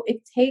new,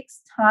 it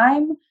takes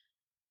time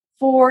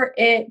for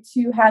it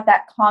to have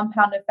that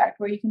compound effect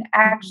where you can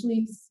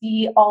actually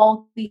see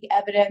all the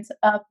evidence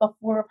of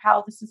before of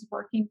how this is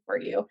working for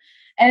you.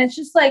 And it's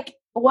just like,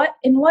 what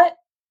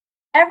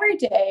every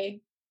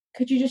day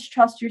could you just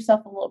trust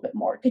yourself a little bit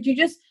more? Could you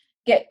just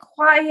get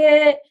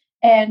quiet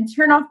and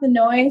turn off the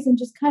noise and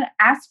just kind of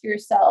ask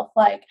yourself,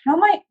 like, how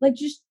am I, like,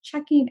 just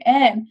checking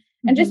in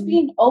and just Mm-hmm.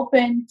 being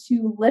open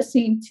to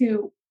listening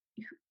to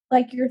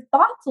like your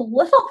thoughts a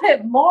little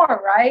bit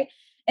more, right?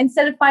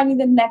 Instead of finding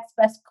the next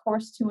best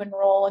course to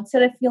enroll,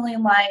 instead of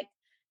feeling like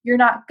you're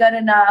not good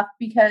enough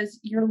because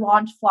your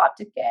launch flopped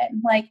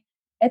again. Like,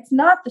 it's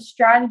not the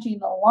strategy in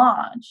the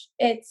launch,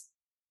 it's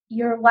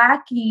you're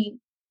lacking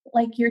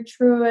like your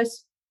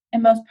truest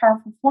and most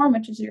powerful form,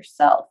 which is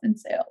yourself in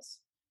sales.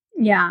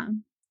 Yeah.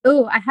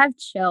 Oh, I have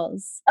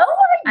chills. Oh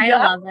my I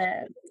God. love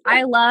it.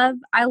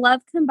 I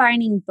love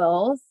combining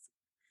both.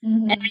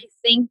 And Mm-hmm. I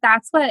think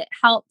that's what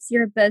helps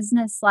your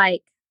business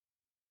like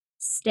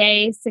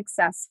stay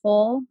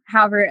successful,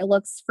 however it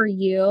looks for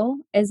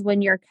you, is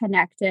when you're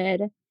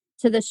connected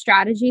to the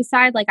strategy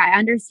side. Like I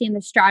understand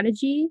the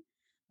strategy,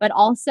 but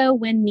also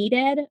when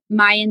needed,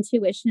 my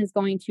intuition is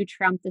going to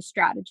trump the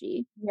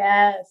strategy. And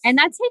Yes.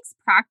 that takes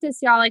practice,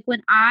 y'all. Like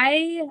when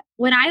I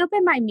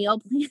opened my meal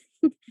planning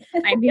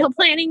my meal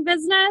planning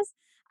business,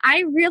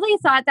 I really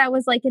thought that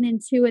was like an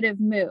intuitive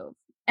move.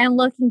 And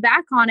looking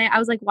back on it, I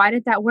was like, why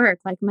did that work?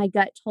 Like my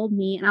gut told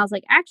me. And I was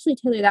like, actually,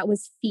 Taylor, that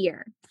was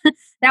fear.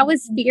 That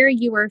was Mhm. fear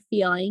you were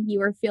feeling. You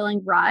were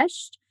feeling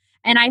rushed.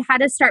 And I had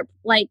to start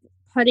like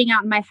putting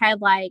out in my head,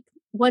 like,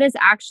 what is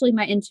actually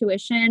my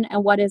intuition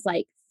and what is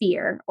like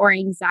fear or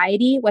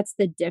anxiety? What's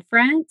the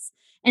difference?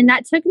 And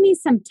that took me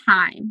some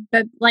time.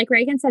 But like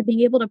Reagan said,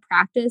 being able to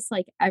practice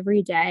like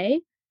every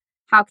day,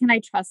 how can I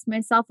trust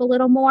myself a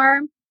little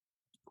more?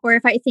 Or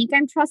if I think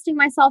I'm trusting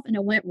myself and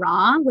it went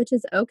wrong, which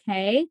is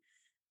okay,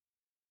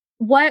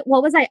 what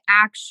was I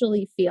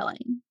actually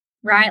feeling?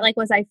 Right? Mhm. Like,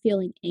 was I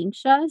feeling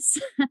anxious?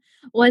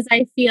 Was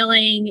I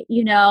feeling,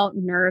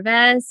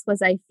 nervous?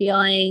 Was I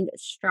feeling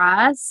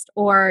stressed?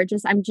 Or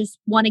I'm just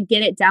want to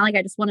get it down? Like,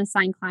 I just want to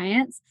sign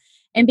clients.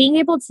 And being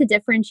able to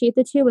differentiate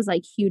the two was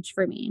like huge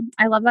for me.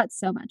 I love that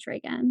so much,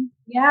 Reagan.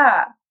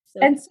 Yeah. So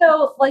And good.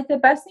 so, like, the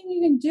best thing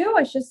you can do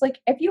is just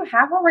like if you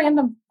have a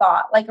random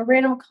thought, like a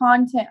random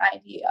content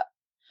idea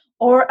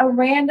or a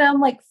random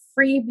like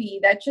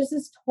freebie that just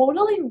is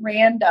totally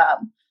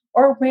random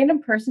or a random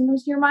person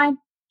comes to your mind,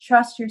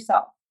 trust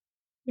yourself.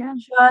 Yeah.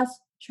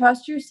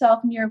 Trust yourself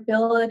and your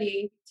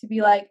ability to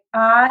be like,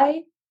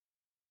 I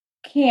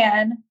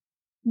can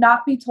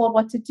not be told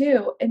what to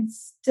do and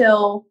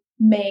still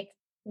make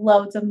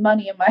loads of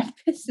money in my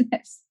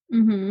business.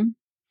 Mm-hmm.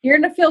 You're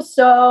gonna feel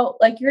so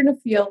like you're gonna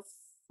feel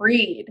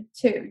freed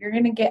too. You're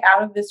gonna get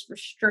out of this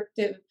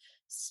restrictive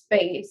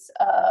space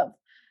of,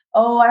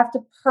 oh, I have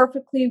to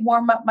perfectly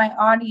warm up my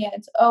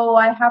audience. Oh,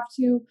 I have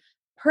to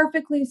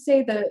perfectly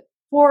say the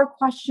 4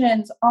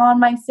 questions on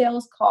my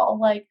sales call.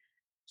 Like,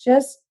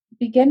 just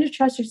begin to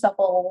trust yourself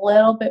a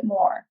little bit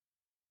more.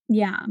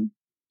 Yeah.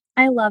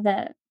 I love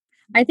it.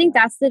 I think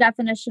that's the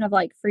definition of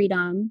like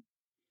freedom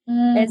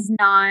Mm, is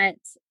not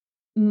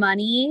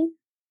money.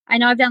 I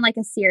know I've done like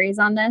a series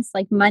on this.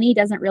 Like money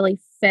doesn't really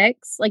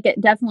fix, like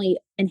it definitely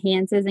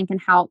enhances and can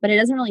help, but it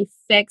doesn't really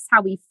fix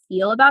how we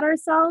feel about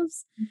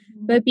ourselves.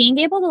 mhm. But being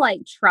able to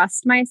like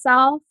trust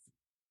myself,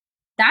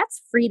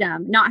 that's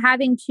freedom. Not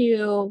having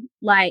to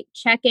like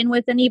check in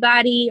with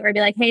anybody or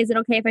be like, hey, is it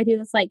okay if I do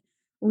this? Like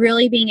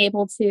really being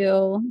able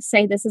to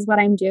say, this is what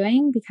I'm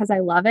doing because I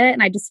love it.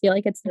 And I just feel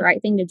like it's the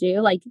right thing to do.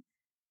 Like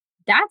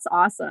that's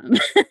awesome.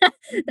 That's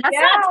not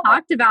Yeah,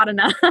 talked about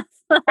enough.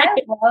 I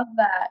Like, love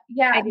that. I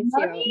Yeah, do too.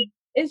 money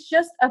is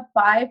just a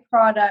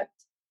byproduct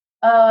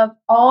of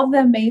all the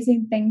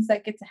amazing things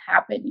that get to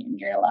happen in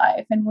your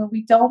life. And when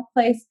we don't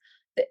place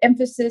the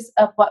emphasis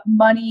of what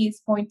money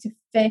is going to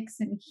fix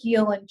and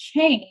heal and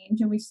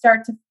change, and we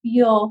start to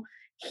feel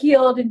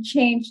healed and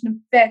changed and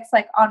fixed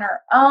like on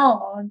our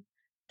own,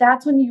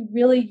 that's when you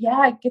really,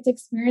 yeah, get to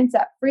experience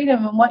that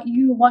freedom and what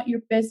you want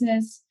your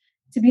business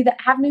to be the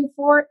avenue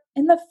for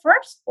in the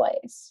first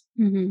place.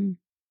 Mhm.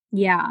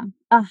 Yeah.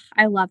 Ugh,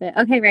 I love it.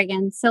 Okay,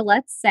 Reagan. So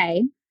let's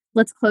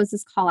close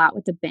this call out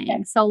with a Okay.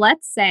 bang. So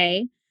let's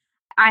say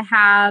I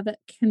have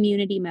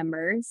community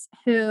members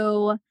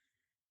who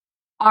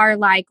are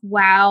like,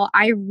 wow,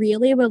 I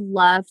really would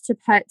love to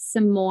put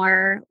some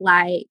more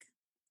like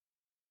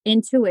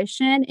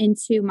intuition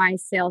into my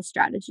sales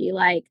strategy.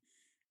 Like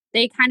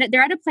they're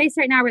at a place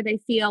right now where they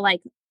feel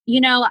like,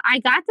 I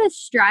got the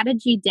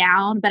strategy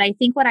down, but I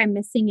think what I'm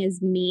missing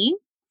is me.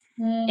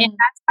 And Mm.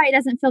 that's why it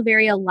doesn't feel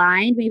very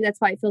aligned. Maybe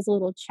that's why it feels a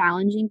little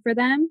challenging for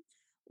them.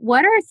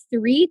 What are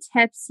 3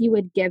 tips you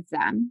would give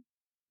them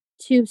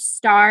to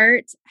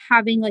start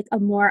having like a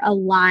more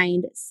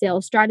aligned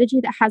sales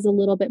strategy that has a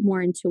little bit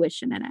more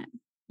intuition in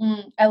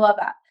it? I love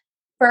that.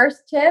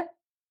 First tip,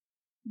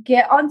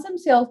 get on some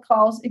sales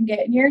calls and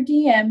get in your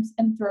DMs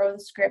and throw the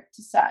script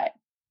aside.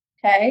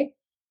 Okay.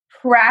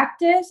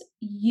 Practice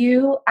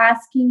you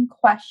asking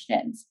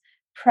questions.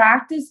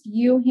 Practice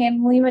you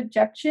handling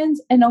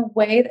objections in a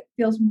way that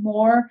feels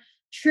more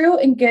true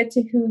and good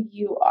to who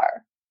you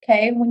are.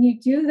 Okay. When you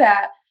do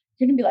that,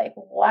 you're going to be like,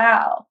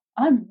 wow,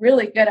 I'm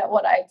really good at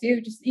what I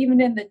do, just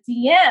even in the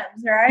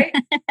DMs, right?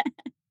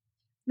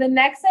 The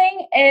next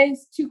thing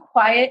is to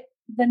quiet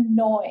the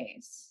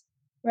noise.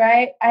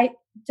 right? I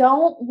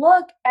don't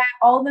look at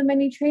all the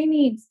many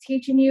trainings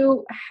teaching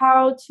you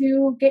how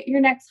to get your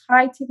next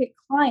high ticket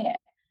client.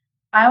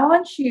 I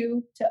want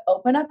you to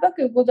open up a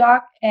Google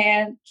Doc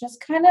and just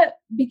kind of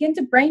begin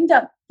to brain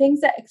dump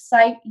things that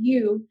excite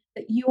you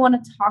that you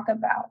want to talk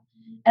about.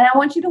 And I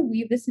want you to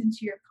weave this into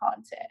your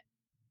content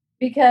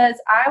because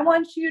I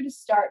want you to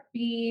start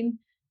being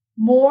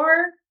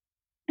more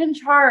in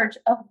charge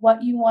of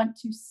what you want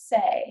to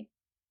say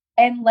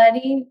and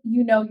letting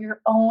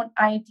your own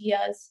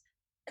ideas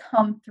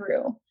come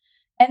through.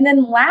 And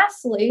then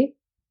lastly,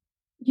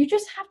 you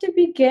just have to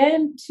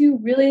begin to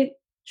really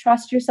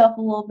trust yourself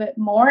a little bit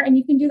more. And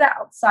you can do that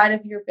outside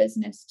of your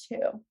business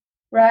too,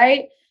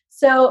 right?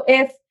 So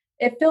if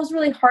it feels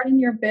really hard in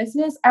your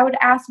business, I would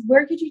ask,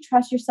 where could you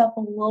trust yourself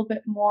a little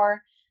bit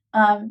more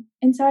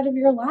inside of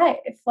your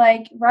life?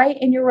 Like, right,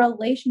 in your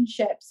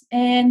relationships,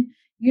 and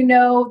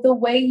the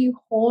way you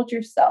hold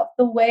yourself,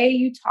 the way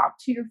you talk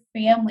to your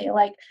family,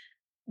 like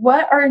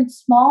what are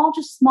just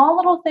small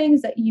little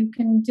things that you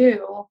can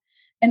do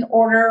in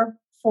order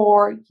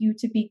for you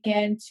to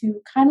begin to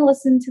kind of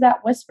listen to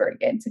that whisper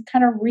again, to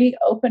kind of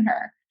reopen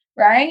her,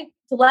 right?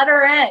 To let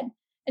her in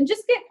and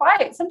just get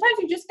quiet. Sometimes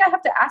you just gotta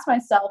have to ask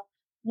myself,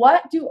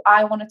 what do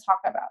I want to talk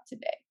about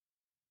today?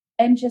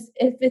 And just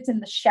if it's in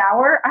the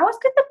shower, I always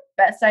get the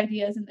best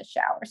ideas in the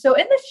shower. So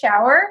in the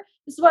shower,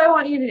 this is what I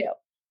want you to do.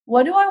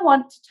 What do I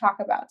want to talk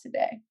about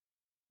today?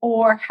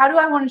 Or how do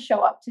I want to show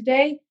up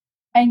today?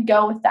 And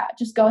go with that.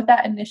 Just go with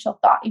that initial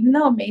thought, even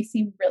though it may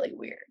seem really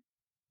weird.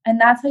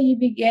 And that's how you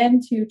begin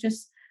to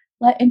just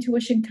let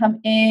intuition come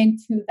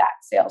into that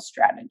sales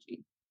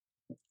strategy.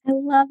 I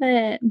love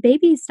it.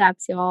 Baby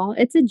steps, y'all.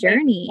 It's a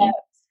journey.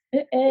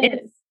 It is.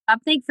 It's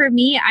something for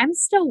me I'm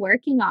still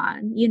working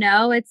on.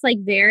 It's like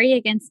very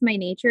against my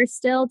nature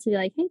still to be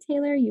like, hey,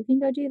 Taylor, you can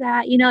go do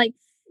that.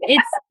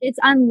 It's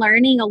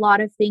unlearning a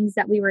lot of things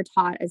that we were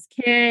taught as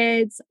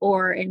kids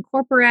or in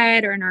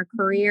corporate or in our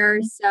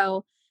careers.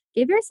 So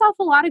give yourself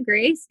a lot of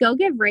grace. Go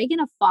give Reagan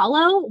a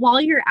follow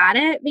while you're at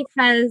it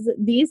because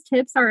these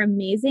tips are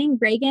amazing.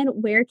 Reagan,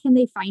 where can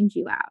they find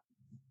you at?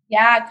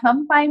 Yeah,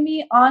 come find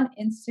me on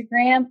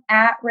Instagram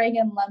at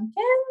Reagan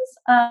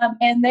Lumpkins.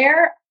 And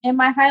there in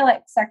my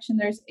highlights section,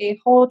 there's a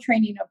whole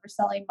training over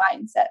selling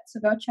mindset.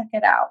 So go check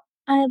it out.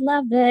 I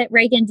love it.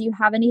 Reagan, do you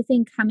have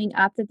anything coming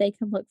up that they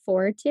can look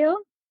forward to?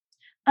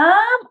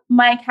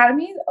 My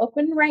academy is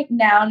open right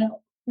now and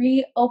it'll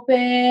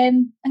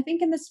reopen, I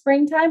think, in the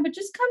springtime, but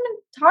just come and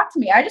talk to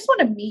me. I just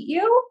want to meet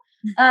you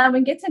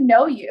and get to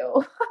know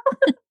you.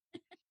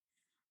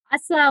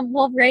 Awesome.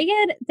 Well,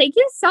 Reagan, thank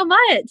you so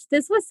much.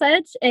 This was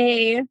such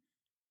a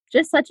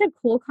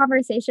cool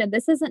conversation.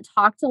 This isn't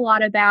talked a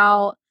lot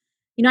about.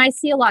 I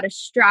see a lot of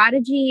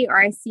strategy or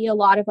I see a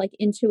lot of like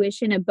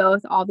intuition, and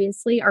both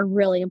obviously are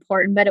really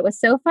important, but it was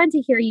so fun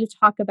to hear you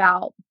talk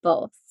about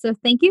both. So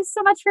thank you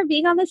so much for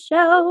being on the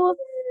show.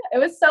 It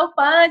was so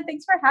fun.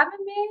 Thanks for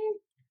having me.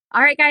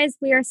 All right, guys,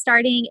 we are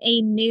starting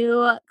a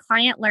new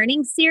client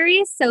learning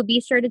series. So be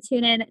sure to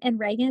tune in. And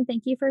Reagan,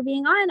 thank you for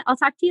being on. I'll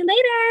talk to you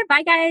later.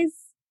 Bye, guys.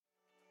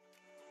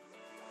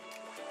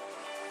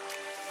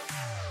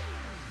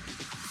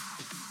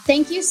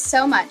 Thank you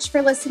so much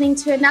for listening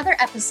to another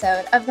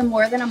episode of the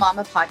More Than a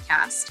Mama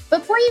podcast.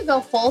 Before you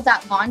go fold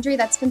that laundry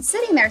that's been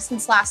sitting there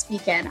since last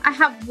weekend, I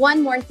have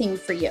one more thing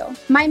for you.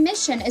 My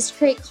mission is to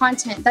create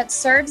content that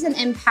serves and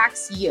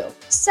impacts you.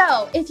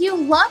 So if you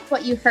loved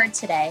what you heard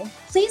today,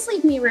 please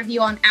leave me a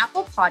review on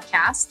Apple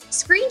Podcasts,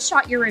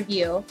 screenshot your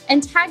review,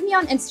 and tag me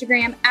on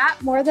Instagram at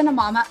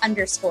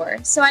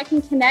morethanamama_ so I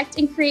can connect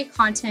and create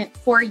content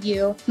for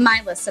you,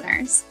 my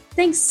listeners.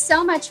 Thanks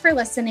so much for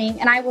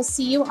listening, and I will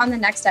see you on the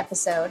next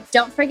episode.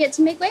 Don't forget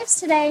to make waves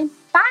today.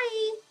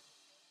 Bye!